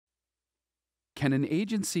Can an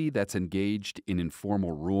agency that's engaged in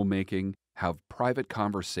informal rulemaking have private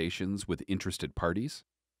conversations with interested parties?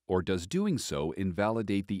 Or does doing so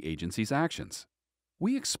invalidate the agency's actions?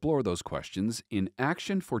 We explore those questions in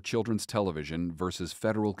Action for Children's Television versus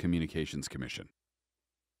Federal Communications Commission.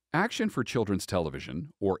 Action for Children's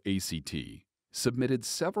Television, or ACT, submitted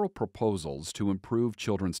several proposals to improve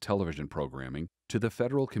children's television programming to the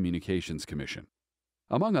Federal Communications Commission.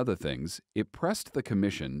 Among other things, it pressed the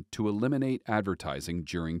Commission to eliminate advertising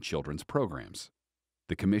during children's programs.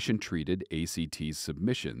 The Commission treated ACT's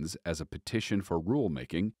submissions as a petition for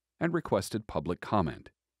rulemaking and requested public comment.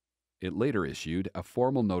 It later issued a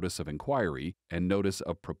formal notice of inquiry and notice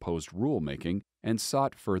of proposed rulemaking and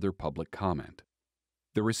sought further public comment.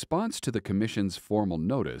 The response to the Commission's formal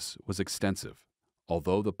notice was extensive.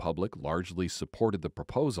 Although the public largely supported the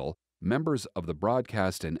proposal, members of the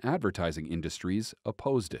broadcast and advertising industries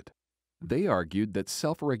opposed it. They argued that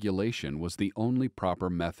self-regulation was the only proper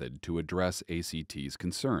method to address ACT's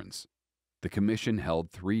concerns. The Commission held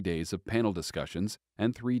 3 days of panel discussions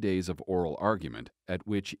and 3 days of oral argument at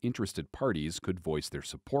which interested parties could voice their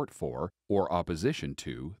support for or opposition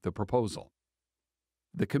to the proposal.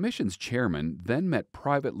 The Commission's chairman then met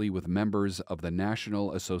privately with members of the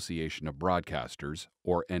National Association of Broadcasters,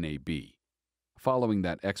 or NAB. Following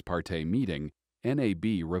that ex parte meeting,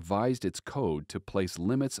 NAB revised its code to place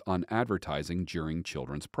limits on advertising during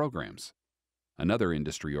children's programs. Another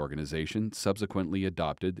industry organization subsequently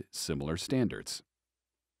adopted similar standards.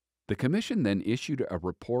 The Commission then issued a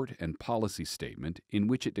report and policy statement in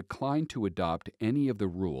which it declined to adopt any of the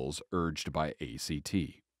rules urged by ACT.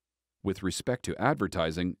 With respect to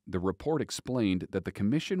advertising, the report explained that the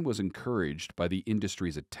Commission was encouraged by the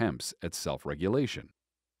industry's attempts at self-regulation.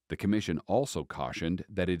 The Commission also cautioned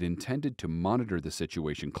that it intended to monitor the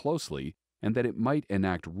situation closely and that it might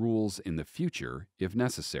enact rules in the future if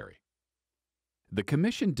necessary. The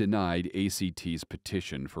Commission denied ACT's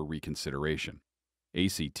petition for reconsideration.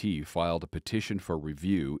 ACT filed a petition for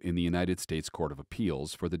review in the United States Court of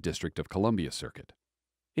Appeals for the District of Columbia Circuit.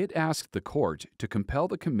 It asked the court to compel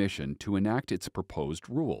the Commission to enact its proposed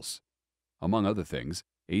rules. Among other things,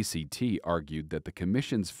 ACT argued that the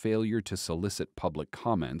Commission's failure to solicit public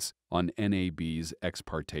comments on NAB's ex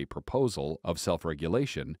parte proposal of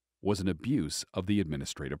self-regulation was an abuse of the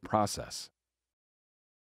administrative process.